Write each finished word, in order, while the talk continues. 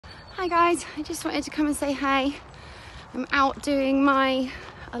Hi guys, I just wanted to come and say hey. I'm out doing my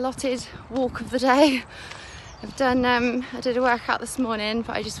allotted walk of the day. I've done, I did a workout this morning,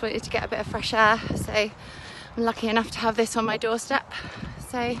 but I just wanted to get a bit of fresh air. So I'm lucky enough to have this on my doorstep.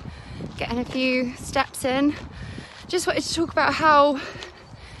 So getting a few steps in. Just wanted to talk about how,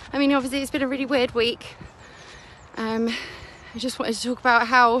 I mean, obviously it's been a really weird week. I just wanted to talk about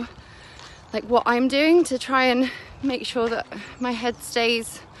how, like, what I'm doing to try and make sure that my head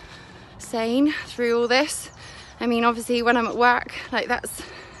stays sane through all this. I mean, obviously when I'm at work, like that's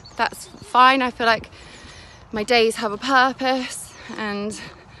fine. I feel like my days have a purpose and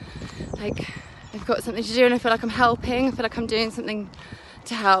like I've got something to do and I feel like I'm helping. I feel like I'm doing something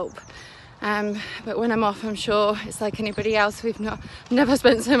to help. But when I'm off, I'm sure it's like anybody else. Never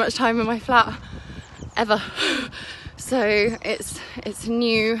spent so much time in my flat ever. So it's a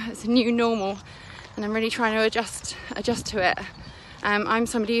new normal, and I'm really trying to adjust to it. I'm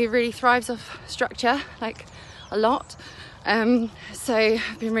somebody who really thrives off structure, like a lot. So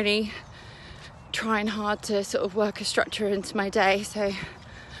I've been really trying hard to sort of work a structure into my day. So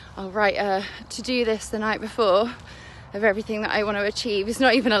I'll write a to-do list the night before of everything that I want to achieve. It's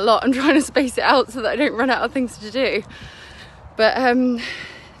not even a lot. I'm trying to space it out so that I don't run out of things to do. But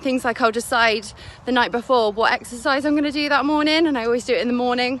things like I'll decide the night before what exercise I'm going to do that morning, and I always do it in the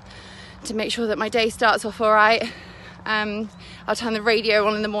morning to make sure that my day starts off all right. I'll turn the radio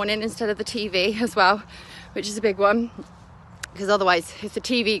on in the morning instead of the TV as well, which is a big one, because otherwise if the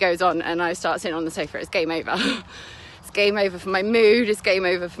TV goes on and I start sitting on the sofa, it's game over. It's game over for my mood, it's game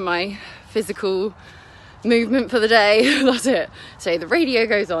over for my physical movement for the day. That's it. So the radio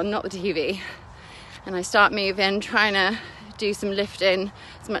goes on, not the TV, and I start moving, trying to do some lifting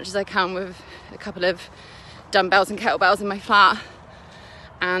as much as I can with a couple of dumbbells and kettlebells in my flat.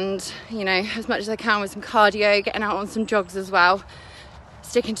 And, you know, as much as I can with some cardio, getting out on some jogs as well,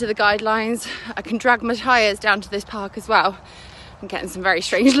 sticking to the guidelines. I can drag my tyres down to this park as well. I'm getting some very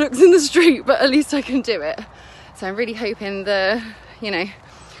strange looks in the street, but at least I can do it. So I'm really hoping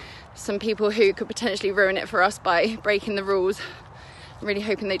some people who could potentially ruin it for us by breaking the rules, I'm really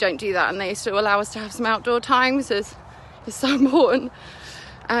hoping they don't do that and they still allow us to have some outdoor times, as is so important.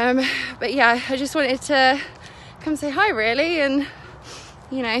 But yeah, I just wanted to come say hi really, and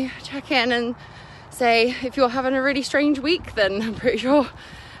you know, check in and say if you're having a really strange week, then I'm pretty sure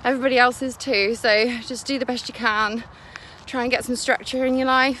everybody else is too. So just do the best you can, try and get some structure in your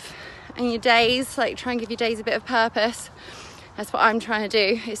life and your days, like try and give your days a bit of purpose. That's what I'm trying to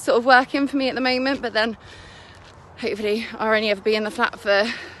do. It's sort of working for me at the moment, but then hopefully I'll only ever be in the flat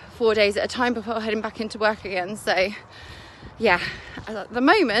for 4 days at a time before heading back into work again. So yeah, at the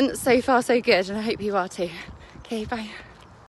moment, so far so good, and I hope you are too. Okay, bye.